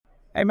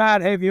Hey,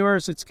 Matt. Hey,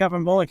 viewers. It's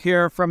Kevin Bullock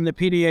here from the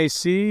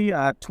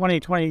PDAC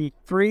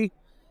 2023.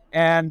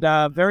 And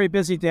very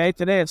busy day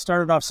today. It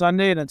started off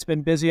Sunday and it's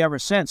been busy ever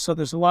since. So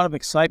there's a lot of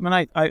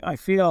excitement. I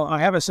feel, I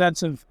have a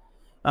sense of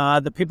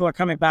the people are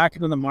coming back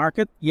into the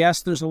market.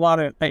 Yes, there's a lot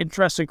of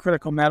interest in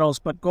critical metals,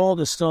 but gold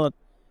is still at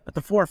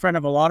the forefront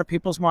of a lot of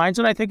people's minds.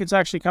 And I think it's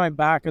actually coming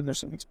back and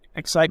there's some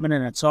excitement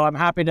in it. So I'm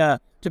happy to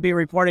be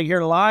reporting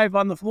here live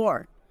on the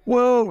floor.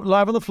 Whoa,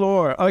 live on the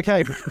floor.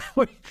 Okay.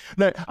 Look,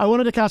 I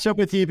wanted to catch up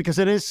with you because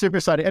it is super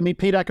exciting. I mean,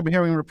 PDAC, I've been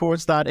hearing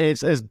reports that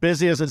it's as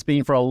busy as it's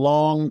been for a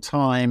long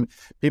time.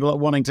 People are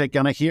wanting to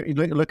kind of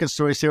look at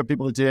stories, see what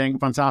people are doing.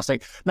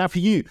 Fantastic. Now, for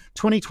you,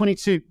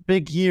 2022,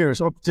 big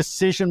years of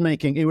decision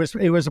making. It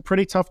was a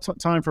pretty tough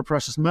time for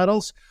precious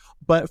metals.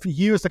 But for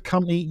you as a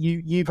company,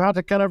 you've had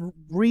to kind of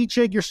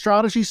rejig your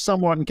strategy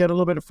somewhat and get a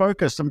little bit of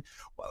focus. And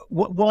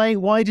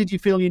why did you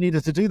feel you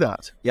needed to do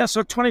that? Yeah,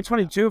 so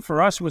 2022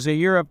 for us was a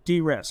year of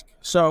de-risk.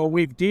 So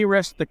we've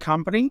de-risked the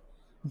company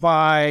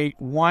by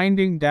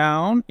winding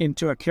down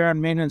into a care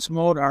and maintenance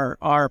mode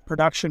our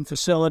production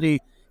facility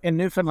in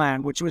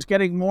Newfoundland, which was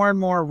getting more and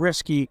more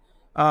risky.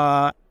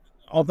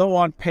 Although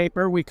on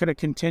paper we could have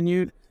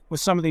continued with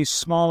some of these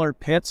smaller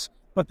pits,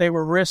 but they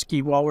were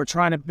risky while we're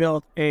trying to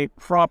build a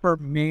proper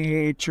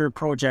major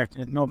project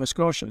in Nova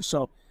Scotia.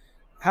 So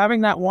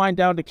having that wind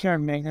down to care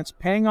and maintenance,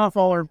 paying off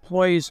all our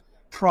employees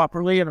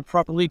properly and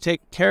properly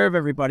taking care of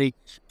everybody,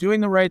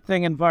 doing the right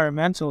thing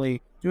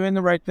environmentally, doing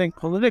the right thing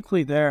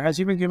politically there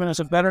has even given us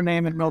a better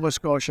name in Nova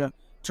Scotia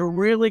to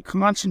really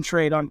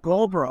concentrate on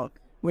Goldboro,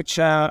 which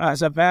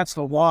has advanced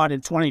a lot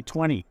in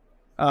 2020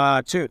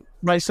 too.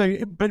 Right. So,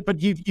 but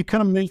you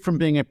kind of moved from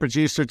being a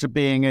producer to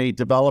being a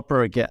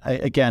developer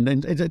again.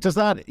 And does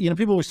that,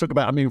 people always talk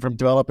about moving from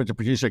developer to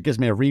producer. It gives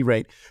me a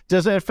re-rate.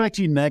 Does it affect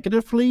you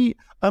negatively?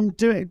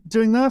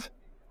 Doing that?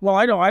 Well,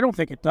 I don't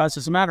think it does.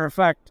 As a matter of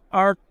fact,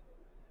 our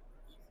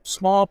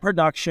small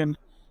production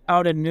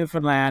out in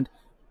Newfoundland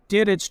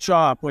did its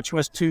job, which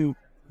was to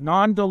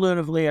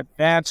non-dilutively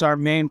advance our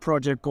main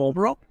project,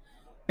 Goldboro,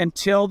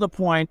 until the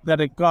point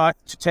that it got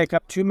to take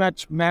up too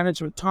much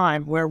management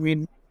time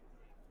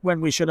when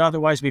we should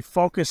otherwise be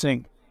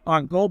focusing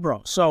on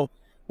Goldboro. So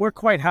we're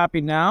quite happy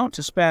now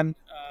to spend,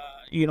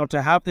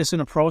 to have this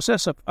in a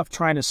process of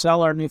trying to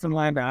sell our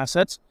Newfoundland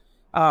assets.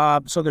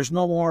 So there's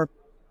no more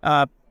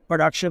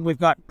production. We've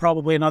got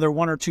probably another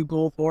one or two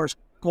gold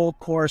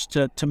cores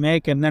to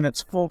make, and then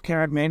it's full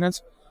care and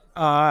maintenance,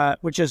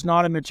 which is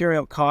not a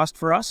material cost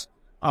for us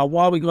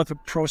while we go through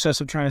the process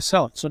of trying to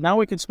sell it. So now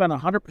we can spend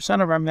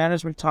 100% of our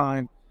management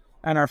time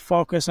and our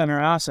focus and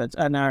our assets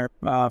and our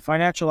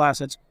financial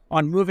assets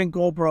on moving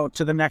Goldboro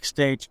to the next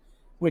stage,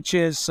 which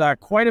is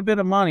quite a bit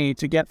of money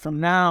to get from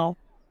now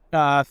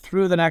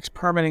through the next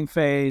permitting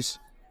phase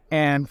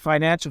and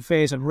financial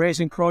phase and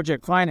raising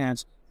project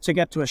finance to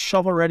get to a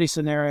shovel-ready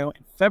scenario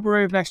in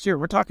February of next year.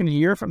 We're talking a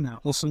year from now.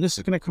 So this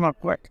is going to come up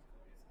quick.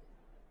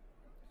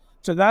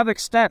 To that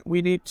extent,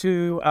 we need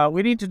to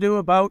do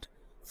about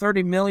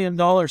 $30 million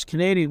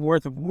Canadian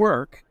worth of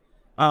work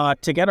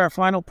to get our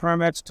final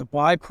permits, to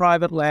buy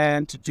private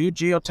land, to do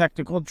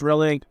geotechnical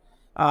drilling,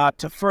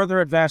 to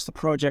further advance the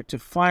project to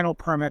final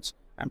permits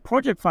and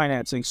project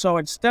financing. So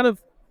instead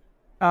of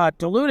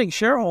diluting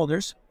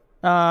shareholders,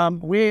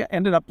 we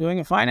ended up doing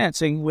a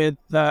financing with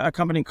a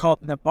company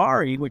called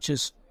Nebari, which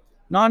is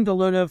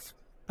non-dilutive.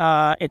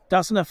 It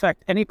doesn't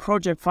affect any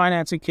project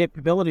financing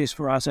capabilities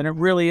for us, and it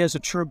really is a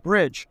true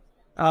bridge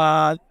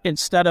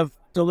instead of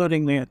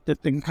diluting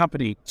the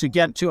company to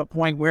get to a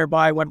point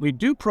whereby when we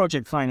do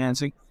project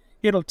financing,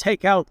 it'll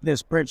take out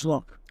this bridge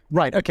loan.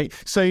 Right. Okay.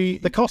 So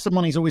the cost of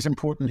money is always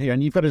important here,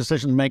 and you've got a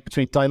decision to make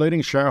between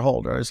diluting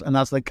shareholders, and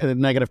that's the kind of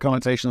negative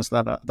connotations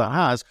that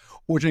has,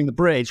 or doing the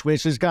bridge,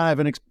 which is kind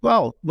of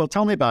well,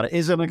 tell me about it.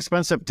 Is it an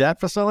expensive debt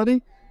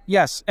facility?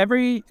 Yes.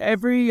 Every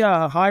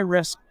high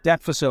risk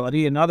debt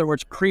facility, in other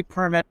words,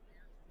 pre-permit,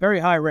 very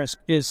high risk,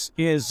 is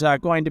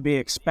going to be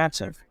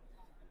expensive.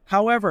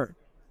 However,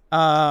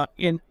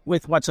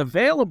 with what's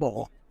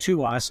available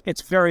to us,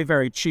 it's very,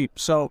 very cheap.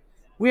 So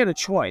we had a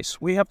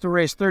choice. We have to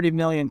raise 30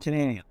 million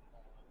Canadian.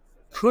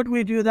 Could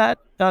we do that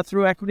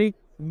through equity?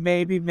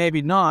 Maybe,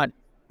 maybe not.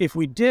 If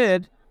we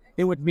did,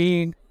 it would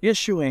mean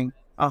issuing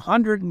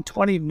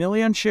 120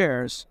 million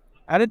shares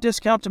at a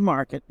discount to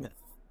market with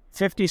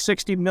 50,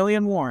 60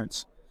 million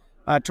warrants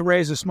to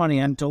raise this money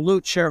and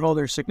dilute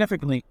shareholders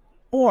significantly,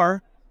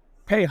 or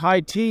pay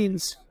high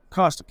teens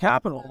cost of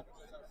capital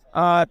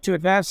to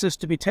advance this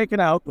to be taken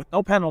out with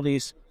no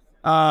penalties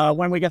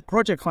when we get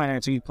project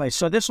financing in place.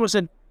 So this was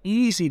an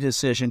easy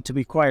decision, to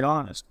be quite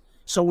honest.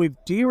 So we've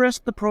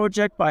de-risked the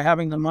project by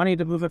having the money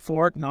to move it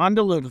forward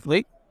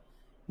non-dilutively.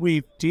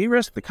 We've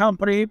de-risked the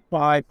company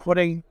by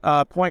putting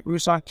Point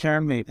Rousse on care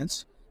and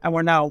maintenance. And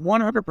we're now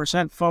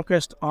 100%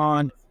 focused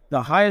on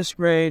the highest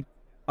grade,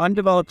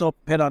 undeveloped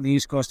open pit on the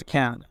east coast of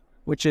Canada,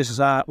 which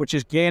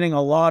is gaining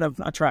a lot of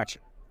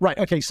attraction. Right.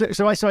 Okay.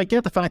 So I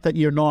get the fact that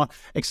you're not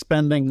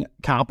expending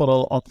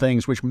capital on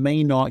things which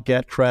may not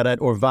get credit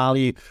or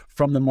value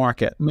from the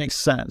market. Makes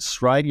sense,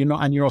 right? You're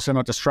not, and you're also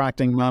not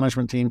distracting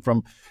management team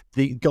from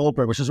the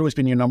Goldberg, which has always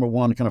been your number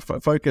one kind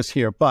of focus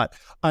here. But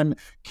can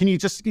you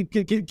just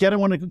I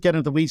want to get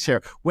into the weeds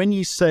here. When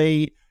you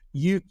say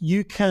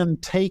you can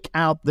take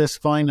out this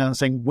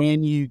financing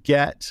when you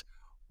get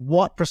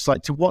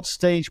to what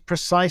stage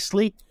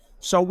precisely?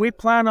 So we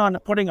plan on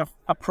putting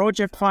a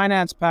project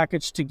finance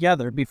package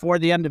together before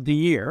the end of the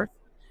year.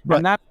 Right.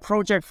 And that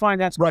project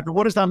finance... Right, but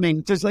what does that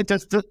mean? Does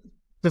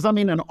that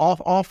mean an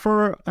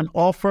offer,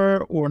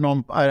 or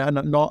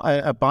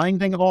a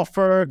binding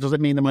offer? Does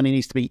it mean the money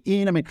needs to be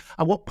in? I mean,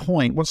 at what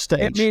point, what stage?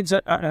 It means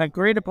an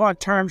agreed upon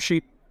term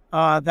sheet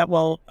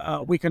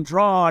that we can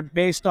draw on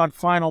based on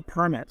final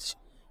permits.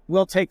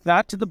 We'll take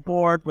that to the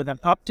board with an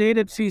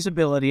updated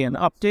feasibility, an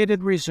updated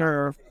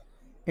reserve,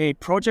 a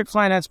project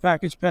finance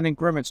package pending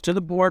permits to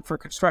the board for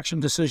construction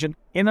decision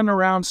in and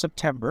around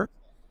September.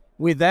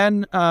 We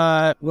then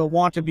will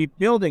want to be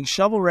building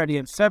shovel ready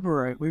in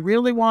February. We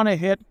really want to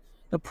hit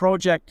the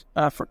project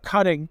for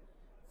cutting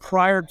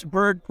prior to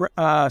bird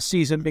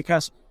season,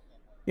 because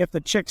if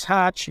the chicks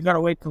hatch, you got to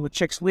wait till the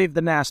chicks leave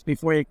the nest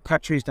before you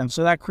cut trees down.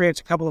 So that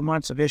creates a couple of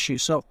months of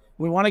issues. So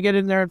we want to get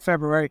in there in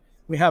February.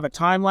 We have a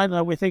timeline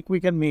that we think we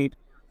can meet.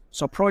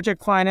 So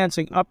project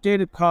financing,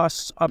 updated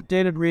costs,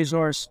 updated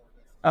resource,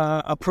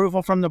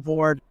 approval from the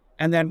board,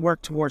 and then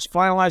work towards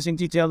finalizing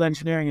detailed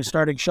engineering and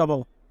starting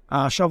shovel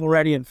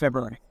ready in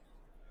February.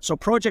 So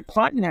project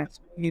finance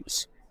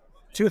needs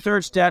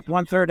 2/3 debt,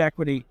 1/3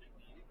 equity,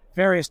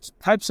 various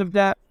types of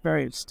debt,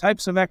 various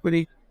types of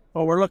equity,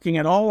 but we're looking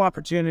at all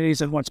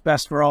opportunities and what's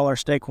best for all our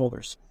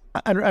stakeholders.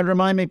 And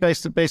remind me,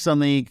 based on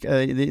the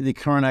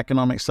current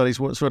economic studies,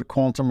 what sort of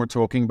quantum we're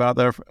talking about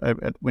there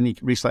when you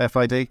reach the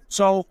FID?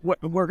 So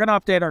we're going to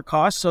update our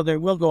costs, so they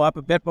will go up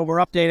a bit, but we're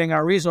updating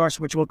our resource,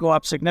 which will go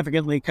up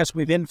significantly because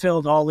we've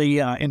infilled all the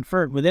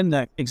inferred within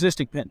the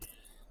existing pit.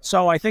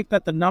 So I think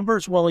that the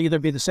numbers will either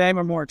be the same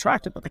or more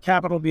attractive, but the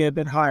capital will be a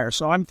bit higher.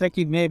 So I'm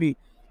thinking maybe,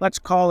 let's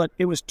call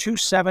it was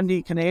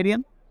 270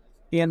 Canadian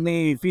in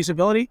the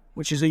feasibility,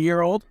 which is a year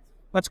old.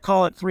 Let's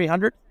call it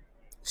 300.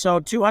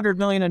 So 200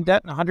 million in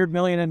debt and 100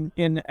 million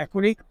in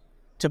equity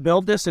to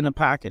build this in a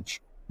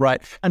package.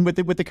 Right. And with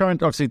the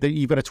current, obviously,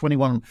 you've got a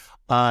 $21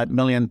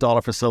 million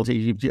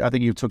facility. I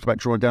think you've talked about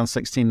drawing down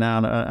 16 now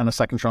and a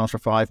second tranche for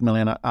 $5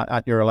 million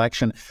at your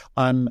election.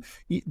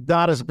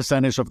 That is a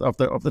percentage of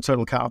the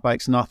total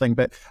capex, nothing.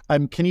 But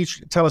can you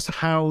tell us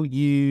how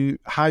you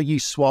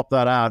swap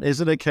that out? Is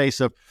it a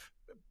case of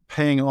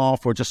paying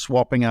off or just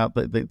swapping out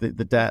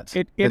the debt?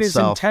 It is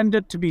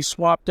intended to be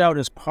swapped out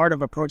as part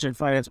of a project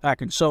finance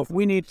package. So if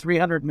we need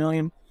 300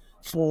 million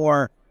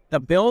for the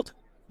build,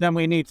 then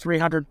we need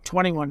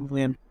 321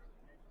 million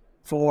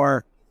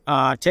for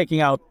taking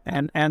out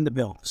and the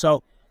build.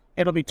 So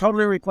it'll be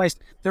totally replaced.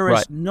 There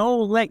is no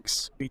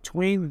links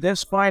between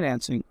this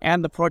financing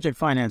and the project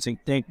financing.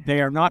 They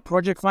are not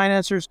project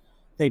financiers.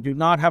 They do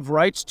not have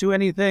rights to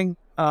anything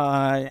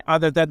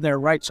other than their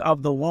rights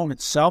of the loan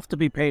itself to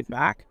be paid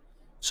back.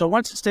 So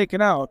once it's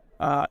taken out,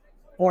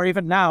 or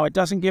even now, it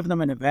doesn't give them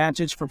an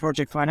advantage for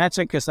project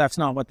financing because that's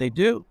not what they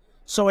do.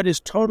 So it is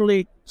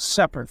totally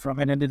separate from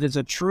it, and it is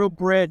a true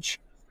bridge,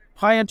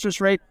 high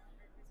interest rate.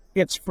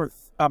 It's for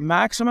a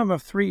maximum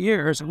of 3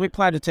 years, and we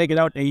plan to take it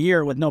out in a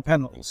year with no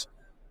penalties.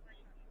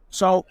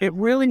 So it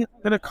really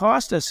isn't going to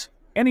cost us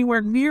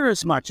anywhere near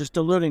as much as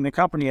diluting the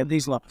company at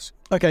these levels.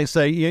 Okay,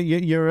 so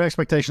your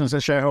expectations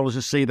as shareholders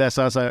to see this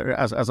as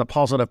a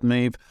positive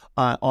move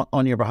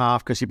on your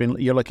behalf because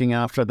you're looking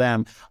after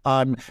them.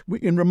 And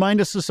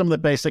remind us of some of the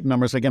basic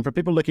numbers again for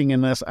people looking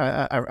in this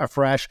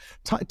afresh.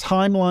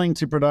 Timeline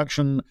to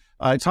production,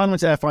 timeline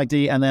to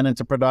FID, and then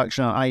into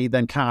production, i.e.,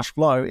 then cash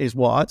flow is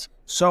what?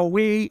 So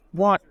we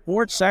want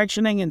board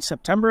sanctioning in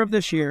September of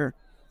this year,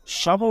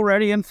 shovel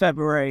ready in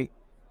February,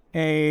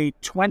 a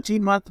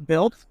 20-month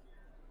build.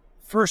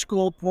 First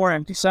gold pour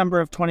in December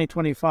of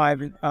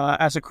 2025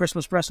 as a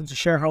Christmas present to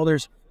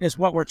shareholders is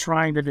what we're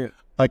trying to do.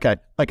 Okay.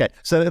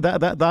 So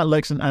that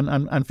looks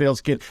and feels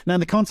good. Now, in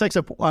the context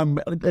of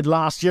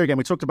last year, again,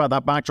 we talked about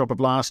that backdrop of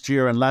last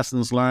year and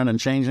lessons learned and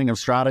changing of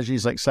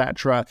strategies,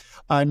 etc.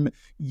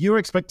 Your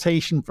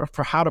expectation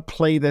for how to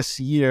play this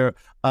year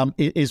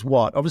is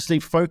what? Obviously,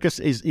 focus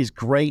is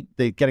great.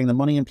 Getting the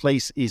money in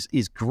place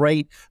is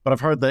great. But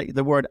I've heard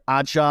the word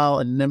agile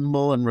and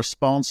nimble and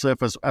responsive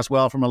as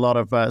well from a lot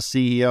of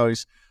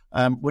CEOs.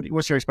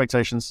 What's your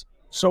expectations?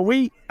 So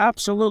we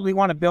absolutely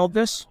want to build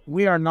this.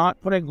 We are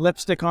not putting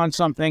lipstick on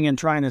something and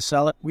trying to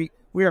sell it. We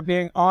are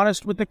being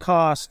honest with the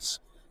costs.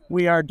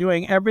 We are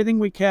doing everything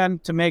we can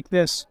to make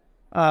this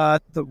the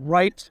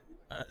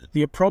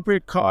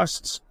appropriate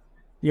costs,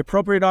 the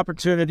appropriate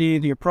opportunity,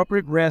 the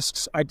appropriate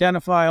risks,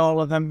 identify all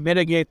of them,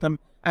 mitigate them,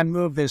 and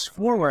move this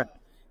forward.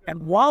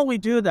 And while we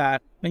do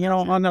that,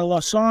 on the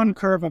Lassonde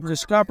curve of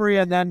discovery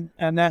and then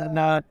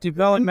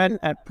development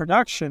and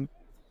production,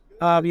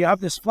 you have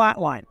this flat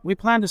line. We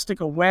plan to stick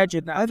a wedge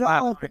in that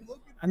flat line,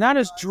 and that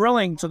is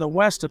drilling to the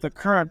west of the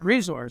current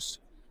resource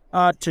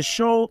to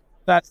show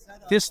that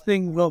this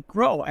thing will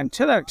grow. And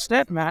to that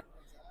extent, Matt,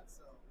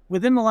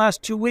 within the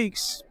last 2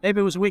 weeks,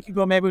 maybe it was a week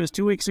ago, maybe it was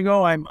 2 weeks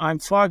ago, I'm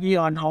foggy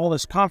on all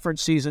this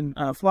conference season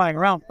flying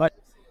around, but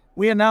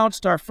we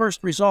announced our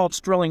first results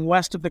drilling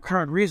west of the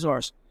current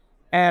resource,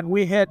 and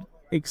we hit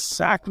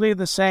exactly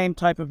the same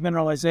type of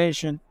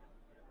mineralization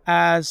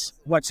as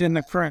what's in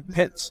the current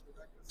pits.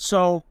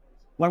 So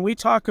when we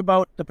talk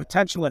about the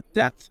potential at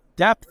depth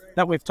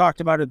that we've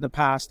talked about in the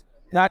past,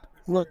 that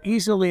will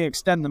easily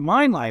extend the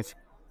mine life.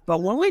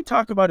 But when we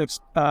talk about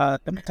the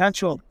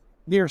potential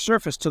near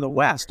surface to the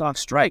west on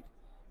strike,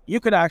 you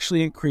could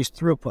actually increase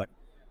throughput.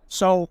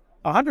 So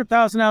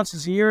 100,000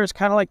 ounces a year is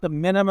kind of like the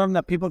minimum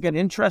that people get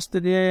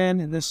interested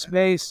in this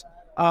space.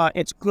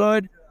 It's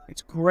good.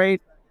 It's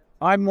great.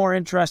 I'm more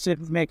interested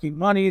in making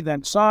money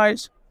than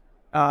size.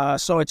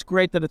 So it's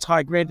great that it's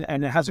high grade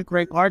and it has a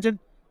great margin.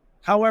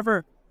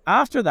 However,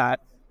 after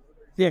that,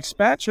 the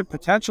expansion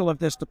potential of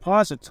this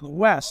deposit to the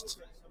west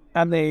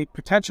and the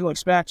potential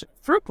expansion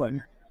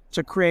throughput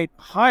to create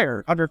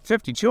higher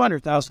 150,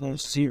 200,000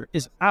 ounces a year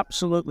is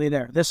absolutely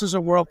there. This is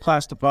a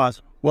world-class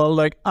deposit. Well,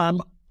 look,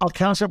 I'll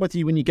catch up with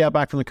you when you get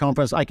back from the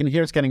conference. I can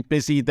hear it's getting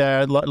busy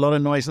there. A lot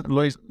of noise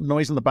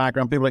in the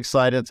background. People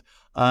excited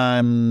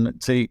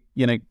to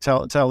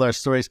tell their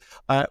stories.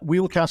 We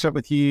will catch up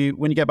with you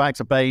when you get back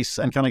to base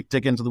and kind of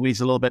dig into the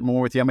weeds a little bit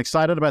more with you. I'm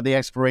excited about the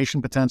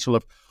exploration potential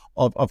of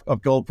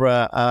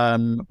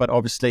Goldboro, but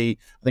obviously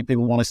I think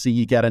people want to see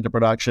you get into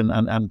production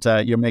and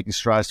you're making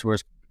strides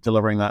towards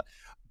delivering that.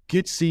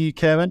 Good to see you,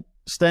 Kevin.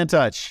 Stay in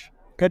touch.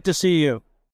 Good to see you.